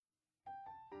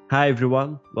Hi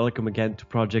everyone, welcome again to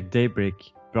Project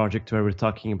Daybreak, project where we're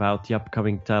talking about the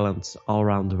upcoming talents all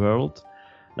around the world.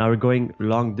 Now we're going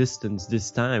long distance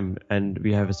this time and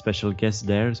we have a special guest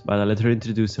there, but I'll let her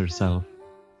introduce herself.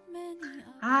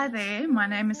 Hi there, my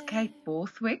name is Kate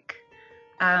Borthwick.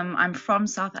 I'm from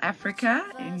South Africa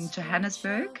in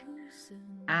Johannesburg.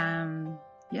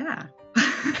 Yeah.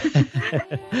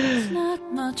 There's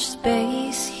not much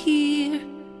space here,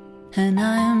 and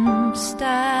I'm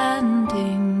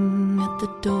standing at the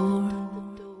door.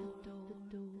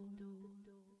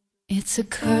 It's a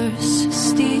curse,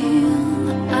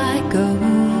 still I go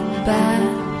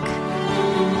back.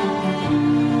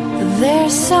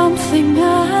 There's something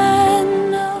I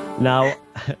know. Now,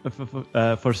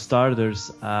 for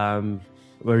starters,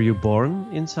 were you born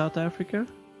in South Africa?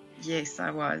 Yes,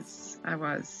 I was.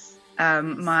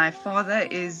 My father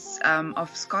is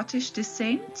of Scottish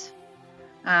descent.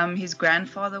 His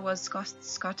grandfather was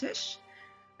Scottish,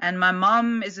 and my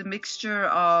mom is a mixture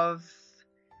of,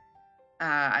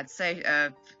 I'd say,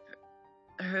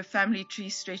 her family tree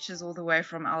stretches all the way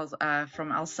from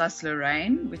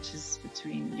Alsace-Lorraine, which is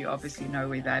between, you obviously know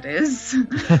where that is.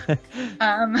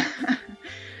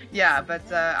 Yeah,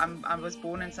 but I was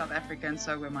born in South Africa, and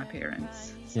so were my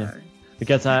parents. So. Yeah.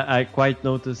 Because I quite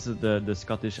noticed the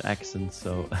Scottish accent,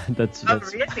 so that's. Oh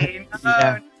really? No,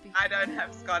 yeah. I don't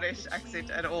have Scottish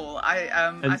accent at all.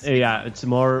 Yeah, it's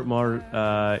more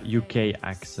UK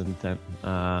accent, and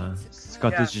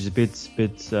Scottish is a bit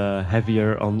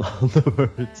heavier on the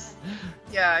words.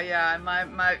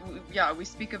 Yeah. We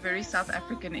speak a very South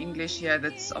African English here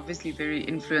that's obviously very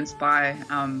influenced by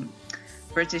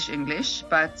British English,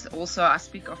 but also I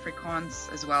speak Afrikaans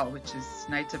as well, which is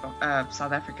native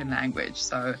South African language.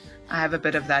 So I have a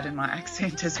bit of that in my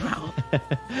accent as well.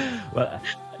 Well,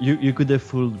 you could have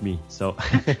fooled me. So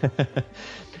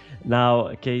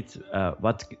now, Kate,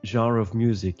 what genre of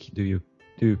music do you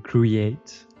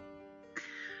create?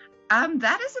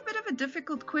 That is a bit of a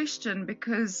difficult question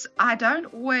because I don't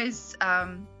always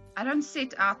I don't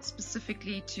set out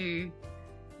specifically to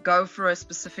go for a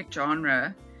specific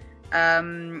genre.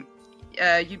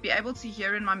 You'd be able to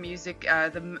hear in my music,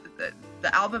 the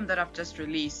album that I've just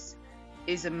released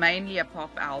is mainly a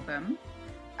pop album,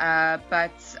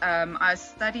 but I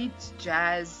studied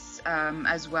jazz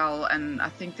as well, and I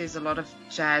think there's a lot of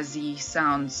jazzy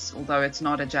sounds, although it's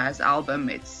not a jazz album.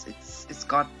 It's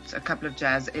got a couple of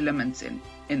jazz elements in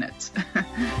it.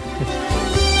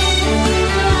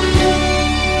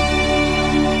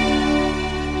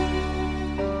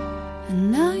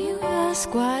 And now you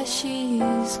ask why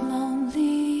she's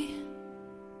lonely.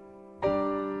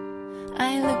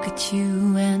 I look at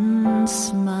you and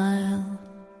smile,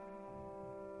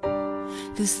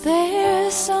 'cause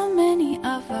there's so many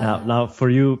of us. Now, for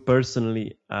you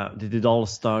personally, did it all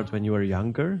start when you were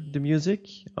younger, the music,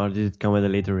 or did it come at a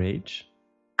later age?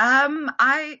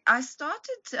 I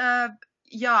started.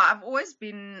 I've always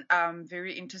been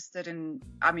very interested in.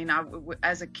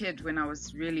 As a kid, when I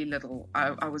was really little,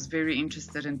 I was very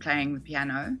interested in playing the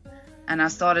piano, and I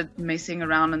started messing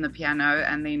around on the piano.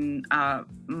 And then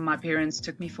my parents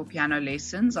took me for piano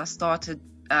lessons. I started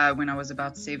when I was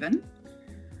about 7,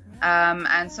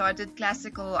 and so I did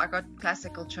classical. I got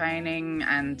classical training,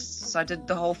 and so I did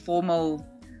the whole formal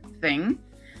thing.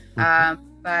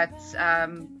 But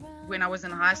when I was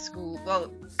in high school,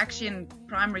 well, actually in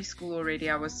primary school already,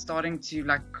 I was starting to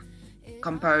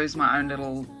compose my own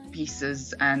little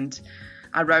pieces, and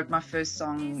I wrote my first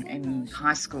song in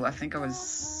high school. I think I was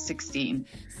 16.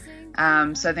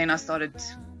 So then I started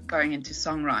going into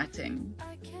songwriting.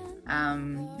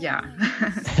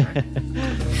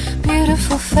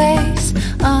 Beautiful face,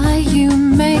 are you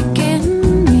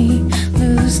making me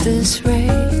lose this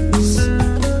race?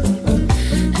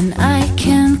 And I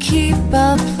can't keep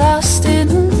up, lost in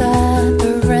a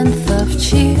labyrinth of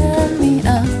cheer me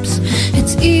ups.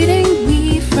 It's eating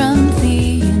me from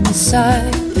the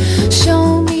inside.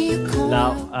 Show me a corner.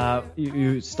 Now,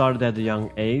 you started at a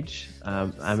young age.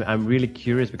 I'm really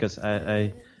curious because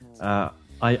I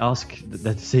ask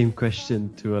that same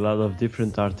question to a lot of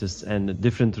different artists, and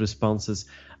different responses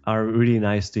are really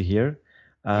nice to hear.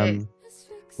 Yes.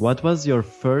 What was your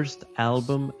first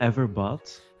album ever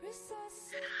bought?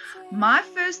 My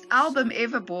first album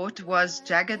ever bought was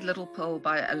Jagged Little Pill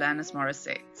by Alanis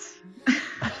Morissette.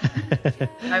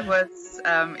 I was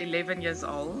 11 years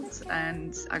old,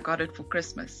 and I got it for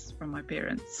Christmas from my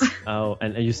parents. Oh,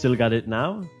 and you still got it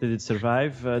now? Did it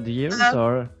survive the years,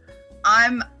 or?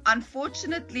 I'm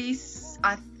unfortunately,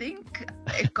 I think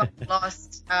it got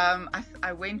lost.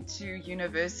 I went to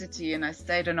university and I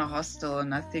stayed in a hostel,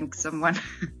 and I think someone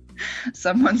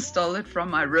Someone stole it from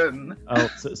my room. Oh,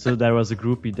 so there was a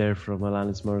groupie there from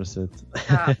Alanis Morissette.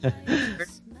 Very,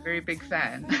 very big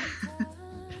fan.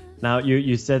 Now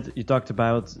you said you talked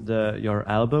about your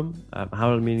album.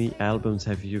 How many albums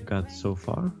have you got so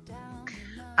far?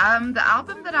 The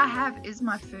album that I have is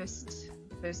my first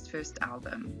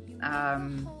album.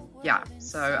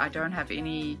 So I don't have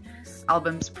any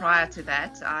albums prior to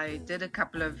that. I did a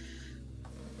couple of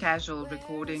casual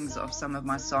recordings of some of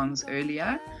my songs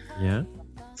earlier. Yeah.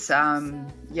 So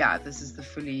this is the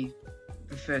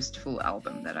first full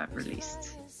album that I've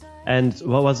released. And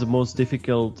what was the most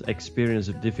difficult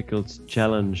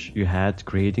challenge you had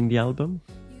creating the album?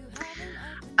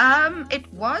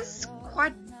 It was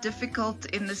quite difficult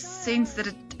in the sense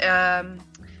that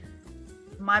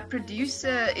my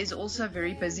producer is also a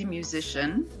very busy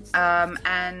musician,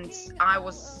 and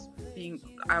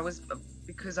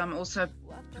because I'm also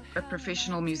a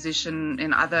professional musician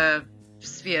in other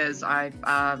spheres. I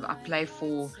play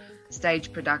for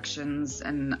stage productions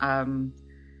and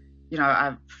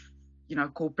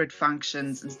corporate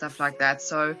functions and stuff like that.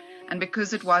 So, and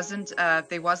because it wasn't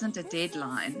there wasn't a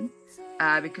deadline,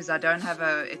 because I don't have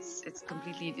it's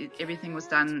completely, everything was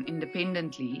done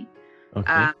independently.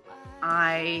 Okay.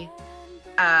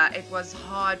 It was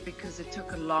hard because it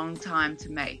took a long time to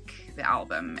make the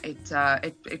album.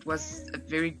 It was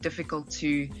very difficult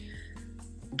to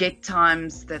get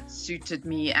times that suited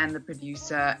me and the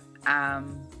producer,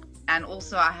 and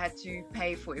also I had to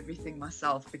pay for everything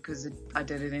myself because I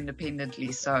did it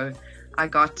independently. So I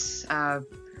got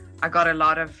a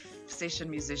lot of session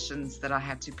musicians that I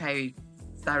had to pay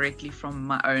directly from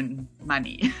my own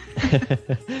money.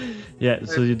 Yeah,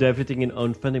 so you do everything in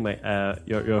own funding.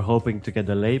 You're hoping to get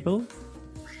a label?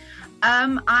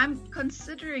 I'm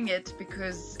considering it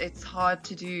because it's hard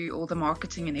to do all the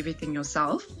marketing and everything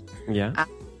yourself. Yeah.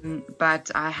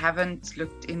 But I haven't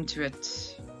looked into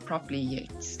it properly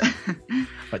yet.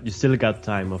 But you still got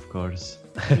time, of course.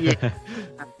 Yeah.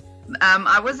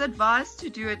 I was advised to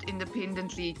do it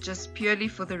independently just purely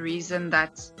for the reason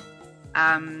that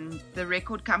the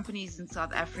record companies in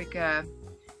South Africa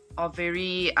are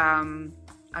very,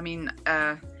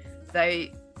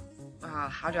 they,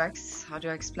 how do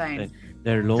I explain?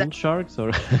 They're loan sharks,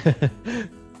 or?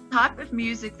 Type of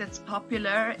music that's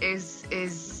popular is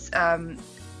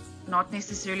not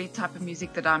necessarily the type of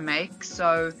music that I make.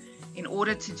 So in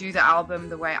order to do the album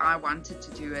the way I wanted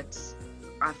to do it,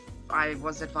 I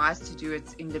was advised to do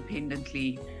it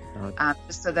independently.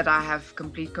 Just so that I have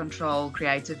complete control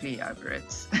creatively over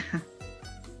it.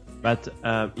 But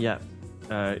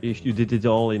if you did it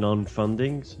all in own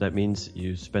funding, so that means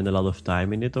you spend a lot of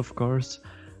time in it, of course.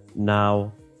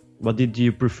 Now, what did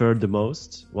you prefer the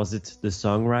most? Was it the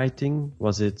songwriting?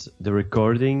 Was it the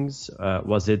recordings?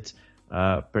 Was it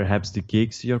perhaps the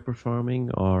gigs you're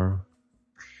performing? Or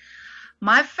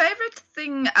my favorite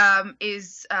thing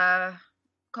is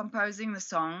composing the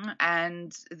song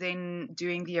and then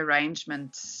doing the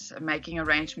arrangement, making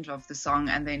arrangement of the song,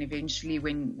 and then eventually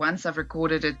once I've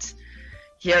recorded it,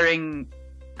 hearing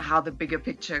how the bigger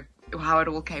picture, how it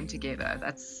all came together.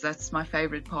 That's my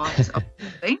favorite part of the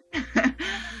thing.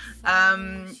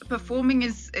 Performing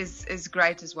is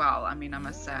great as well. I mean, I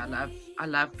must say I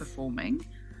love performing.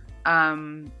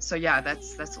 So yeah,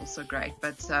 that's also great.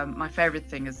 But my favorite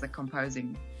thing is the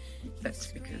composing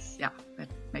bit, because that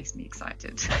makes me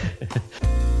excited.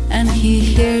 And he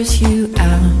hears you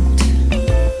out.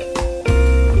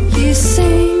 You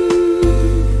sing,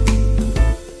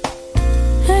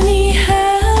 and he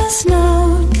has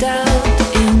no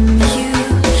doubt in you.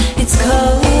 It's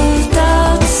cold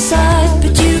outside,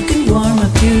 but you can warm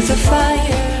up to the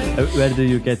fire. Where do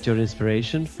you get your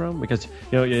inspiration from? Because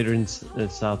you're in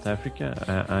South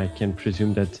Africa. I can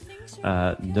presume that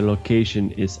the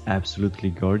location is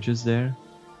absolutely gorgeous there.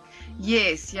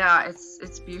 Yes, yeah,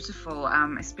 it's beautiful,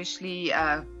 especially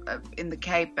in the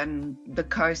Cape and the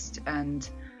coast and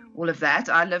all of that.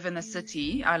 I live in the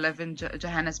city. I live in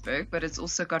Johannesburg, but it's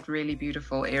also got really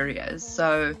beautiful areas.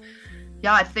 So,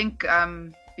 yeah, I think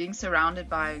being surrounded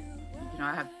by,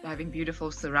 having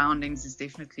beautiful surroundings is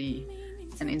definitely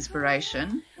an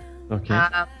inspiration. Okay.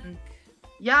 I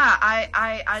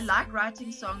like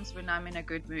writing songs when I'm in a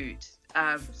good mood.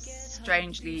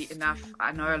 Strangely enough,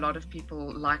 I know a lot of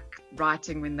people like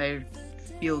writing when they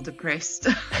feel depressed.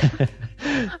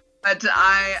 But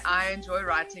I enjoy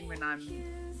writing when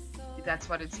that's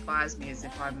what inspires me, is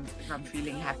if I'm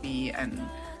feeling happy and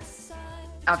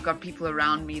I've got people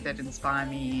around me that inspire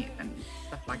me and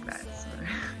stuff like that. So.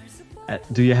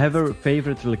 Do you have a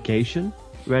favorite location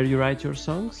where you write your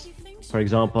songs? For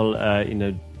example, in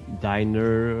a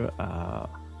diner,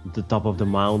 the top of the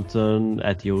mountain,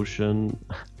 at the ocean?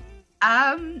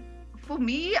 For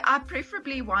me, I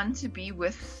preferably want to be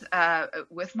with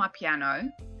my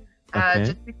piano. Okay.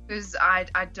 Just because I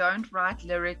don't write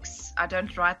lyrics. I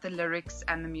don't write the lyrics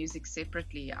and the music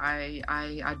separately.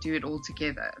 I do it all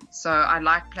together. So I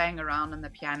like playing around on the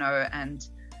piano and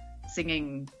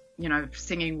singing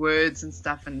words and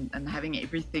stuff and having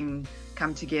everything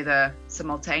come together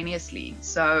simultaneously.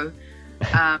 So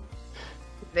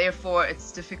therefore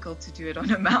it's difficult to do it on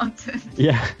a mountain.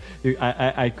 Yeah,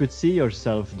 I could see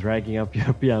yourself dragging up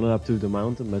your piano up to the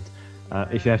mountain, but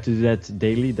if you have to do that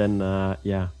daily, then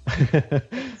yeah.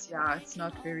 It's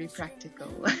not very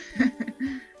practical.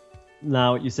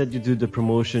 Now, you said you do the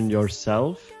promotion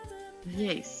yourself.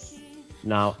 Yes.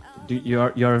 Now,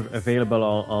 you're available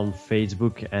on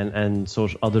Facebook and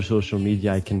other social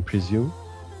media, I can presume.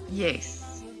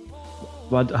 Yes.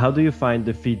 How do you find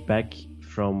the feedback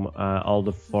from all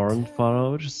the foreign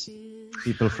followers?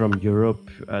 People from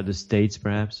Europe, the States,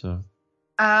 perhaps? Or?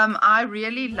 I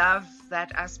really love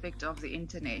that aspect of the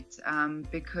internet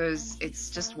because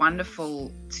it's just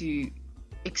wonderful to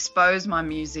expose my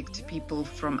music to people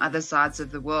from other sides of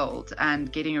the world,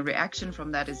 and getting a reaction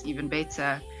from that is even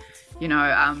better.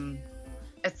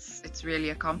 It's really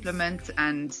a compliment,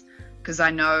 and because I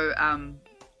know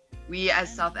we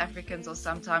as South Africans are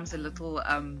sometimes a little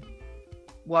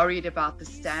worried about the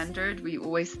standard. We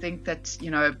always think that,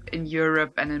 in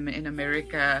Europe and in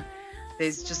America,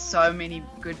 there's just so many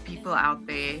good people out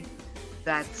there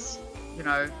that,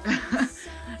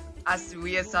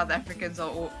 we as South Africans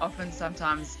are often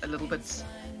sometimes a little bit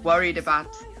worried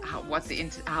about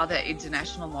how the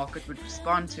international market would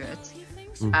respond to it.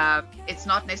 It's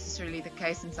not necessarily the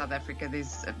case in South Africa.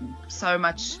 There's so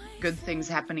much good things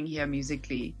happening here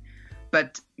musically,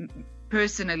 but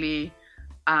personally,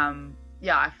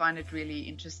 I find it really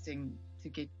interesting to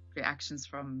get reactions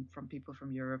from people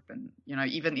from Europe and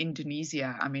even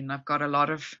Indonesia. I mean, I've got a lot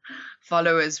of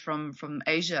followers from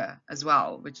Asia as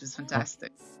well, which is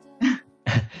fantastic.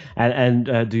 And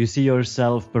do you see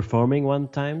yourself performing one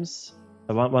time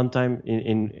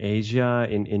in Asia,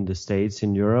 in the States,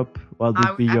 in Europe? What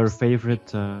would be your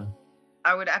favorite? I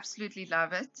would absolutely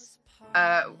love it.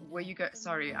 Where you go?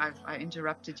 Sorry, I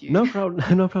interrupted you. No problem.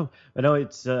 No problem. But no,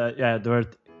 it's there were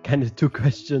kind of two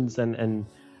questions, and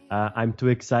I'm too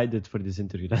excited for this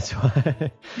interview. That's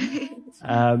why.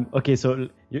 Okay, so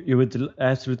you would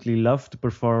absolutely love to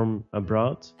perform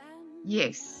abroad?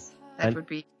 Yes, that would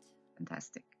be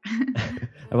fantastic.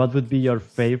 And what would be your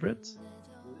favorite?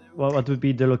 What would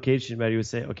be the location where you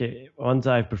say, okay, once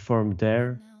I perform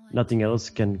there, nothing else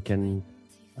can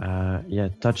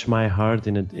touch my heart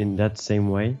in that same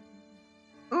way?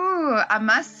 Oh, I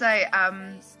must say,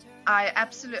 I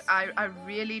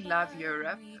really love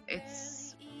Europe.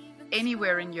 It's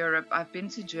anywhere in Europe. I've been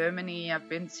to Germany, I've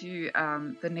been to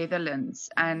the Netherlands,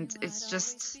 and it's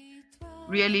just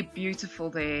really beautiful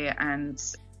there. And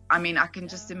I mean, I can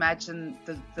just imagine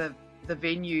the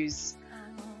venues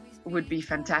would be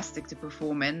fantastic to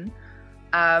perform in.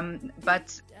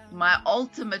 But my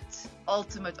ultimate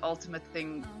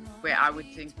thing where I would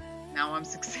think now I'm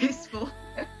successful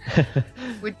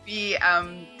would be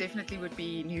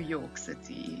definitely New York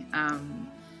City,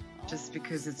 just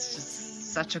because it's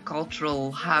just such a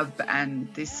cultural hub and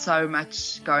there's so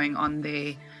much going on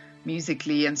there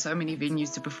musically and so many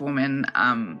venues to perform in.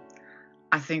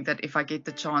 I think that if I get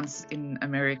the chance in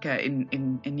America,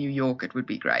 in New York, it would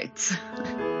be great.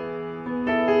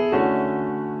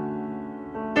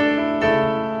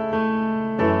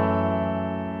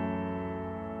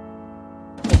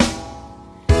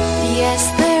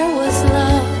 Yes, there was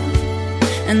love,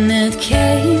 and it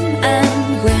came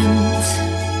and went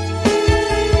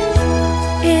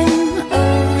in a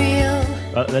real...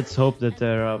 Well, let's hope that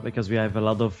there are, because we have a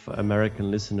lot of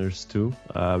American listeners too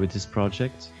with this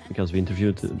project, because we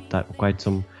interviewed quite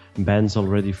some bands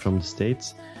already from the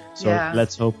States. So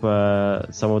let's hope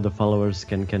some of the followers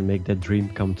can make that dream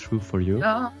come true for you.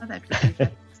 Oh, that would be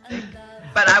fantastic.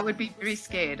 But I would be very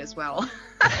scared as well.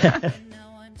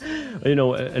 You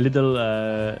know, a little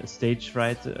stage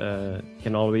fright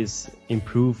can always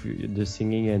improve the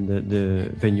singing and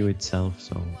the venue itself,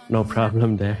 so no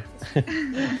problem there.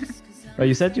 Well,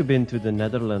 you said you've been to the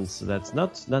Netherlands, so that's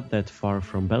not that far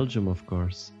from Belgium, of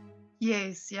course.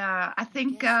 Yes, yeah. I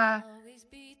think, I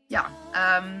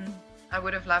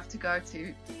would have loved to go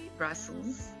to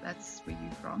Brussels. That's where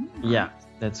you're from. Yeah,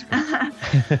 that's good.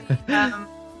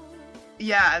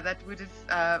 Yeah, that would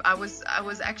have. I was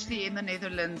actually in the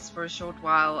Netherlands for a short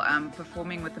while,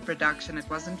 performing with the production. It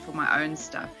wasn't for my own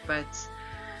stuff, but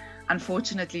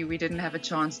unfortunately, we didn't have a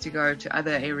chance to go to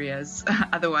other areas.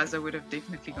 Otherwise, I would have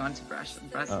definitely gone to Brussels.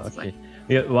 Oh, okay.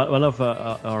 Yeah, one of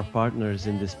our partners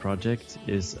in this project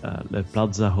is the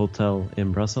Plaza Hotel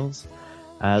in Brussels.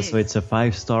 Yes. So it's a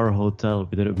 5-star hotel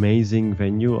with an amazing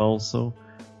venue also.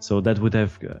 So that would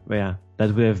have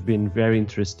been very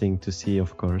interesting to see,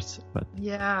 of course. But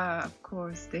Yeah, of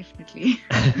course, definitely.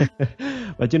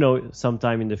 but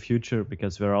sometime in the future,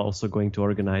 because we're also going to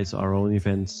organize our own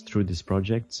events through this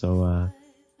project. So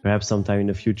perhaps sometime in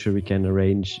the future we can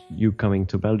arrange you coming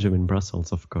to Belgium in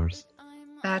Brussels, of course.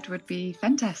 That would be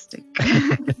fantastic.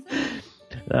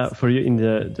 For you in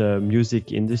the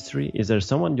music industry, is there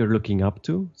someone you're looking up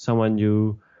to? Someone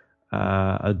you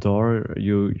adore?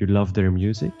 You love their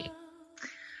music?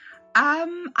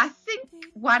 I think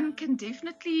one can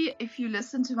definitely, if you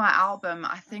listen to my album,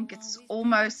 I think it's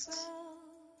almost,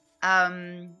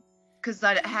 because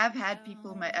I have had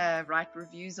people write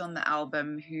reviews on the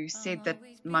album who said that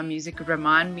my music would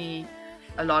remind me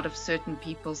a lot of certain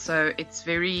people. So it's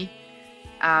very,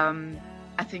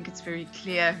 I think it's very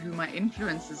clear who my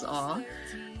influences are.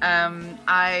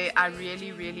 I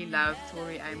really, really love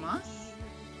Tori Amos.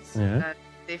 Yeah. That's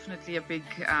definitely a big,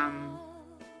 a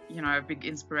big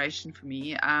inspiration for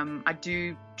me. I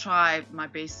do try my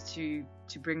best to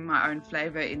bring my own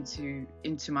flavor into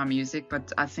my music,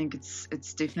 but I think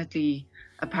it's definitely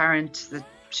apparent that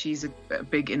she's a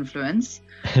big influence.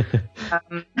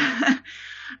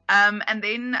 And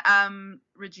then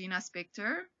Regina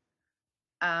Spektor,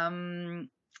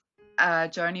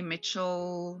 Joni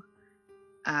Mitchell,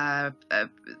 the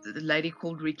lady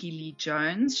called Ricky Lee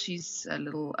Jones. She's a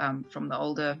little from the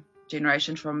older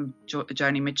generation, from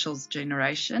Joni Mitchell's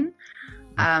generation,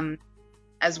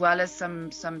 as well as some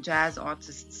jazz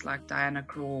artists like Diana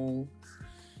Krall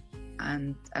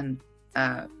and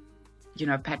Pat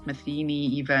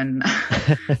Metheny even.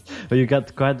 But you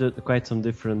got quite some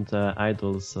different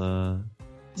idols.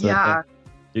 Yeah.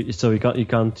 So you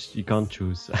can't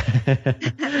choose. No,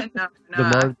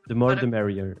 the more the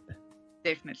merrier.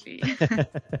 Definitely.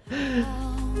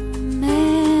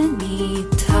 Many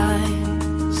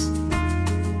times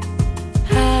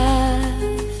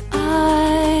have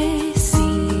I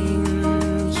seen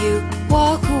you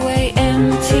walk away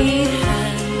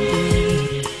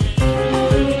empty-handed,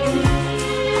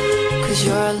 'cause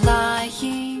you're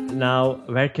lying. Now,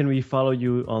 where can we follow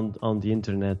you on the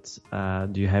internet?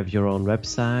 Do you have your own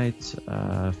website,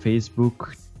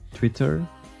 Facebook, Twitter?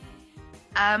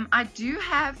 I do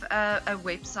have a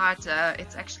website.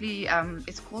 It's actually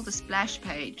it's called the Splash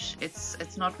Page.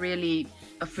 It's not really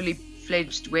a fully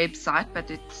fledged website, but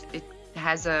it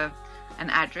has an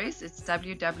address. It's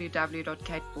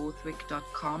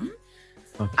www.kateborthwick.com.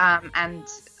 Okay. And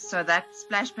so that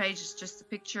Splash Page is just a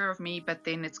picture of me, but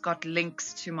then it's got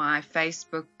links to my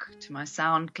Facebook, to my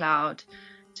SoundCloud,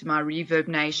 to my Reverb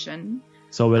Nation.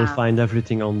 So we'll find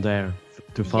everything on there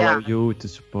to follow you, to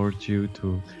support you,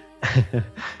 to.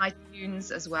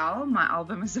 iTunes as well. My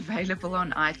album is available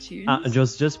on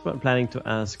iTunes. Just planning to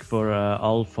ask for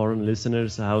all foreign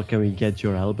listeners, how can we get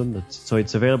your album? So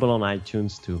it's available on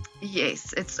iTunes too.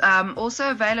 Yes, it's also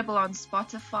available on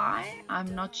Spotify.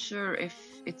 I'm not sure if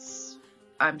it's.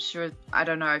 I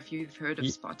don't know if you've heard of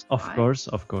Spotify. Of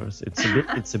course.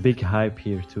 It's a big hype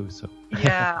here too. So.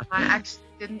 Yeah, I actually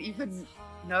didn't even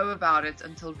know about it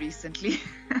until recently.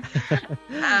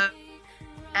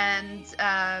 And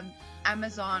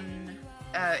Amazon,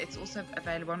 it's also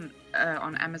available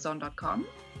on Amazon.com.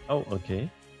 Oh, okay.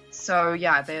 So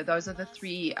yeah, those are the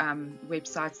three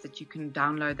websites that you can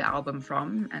download the album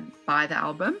from and buy the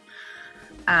album.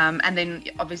 And then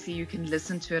obviously you can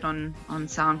listen to it on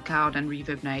SoundCloud and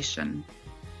Reverb Nation.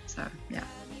 So yeah.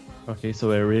 Okay, so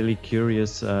we're really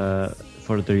curious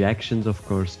for the reactions, of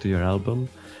course, to your album.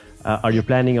 Are you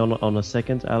planning on a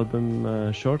second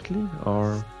album shortly,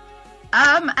 or?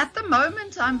 At the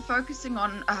moment, I'm focusing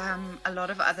on a lot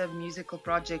of other musical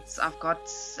projects.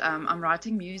 I'm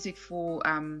writing music for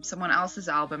someone else's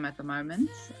album at the moment.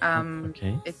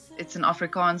 Okay. It's an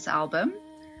Afrikaans album,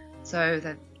 so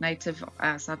the native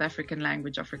South African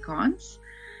language Afrikaans.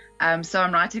 So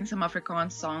I'm writing some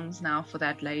Afrikaans songs now for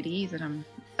that lady that I'm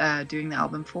doing the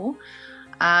album for.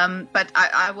 But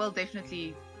I will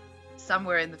definitely.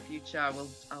 Somewhere in the future,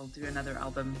 I'll do another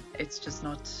album. It's just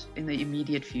not in the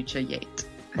immediate future yet.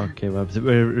 Okay, well,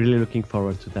 we're really looking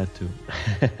forward to that too.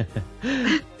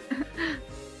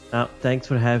 Now, thanks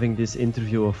for having this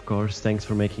interview, of course. Thanks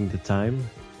for making the time.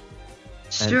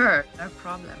 Sure, no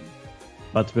problem.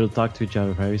 But we'll talk to each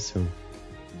other very soon.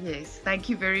 Yes, thank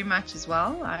you very much as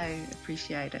well. I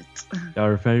appreciate it.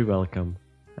 You're very welcome.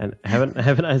 And have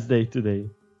a nice day today.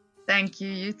 Thank you.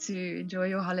 You too. Enjoy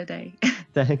your holiday.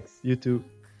 Thanks. You too.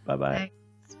 Bye-bye.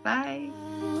 Thanks. Bye.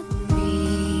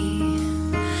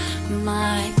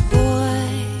 My boy.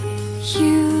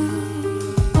 you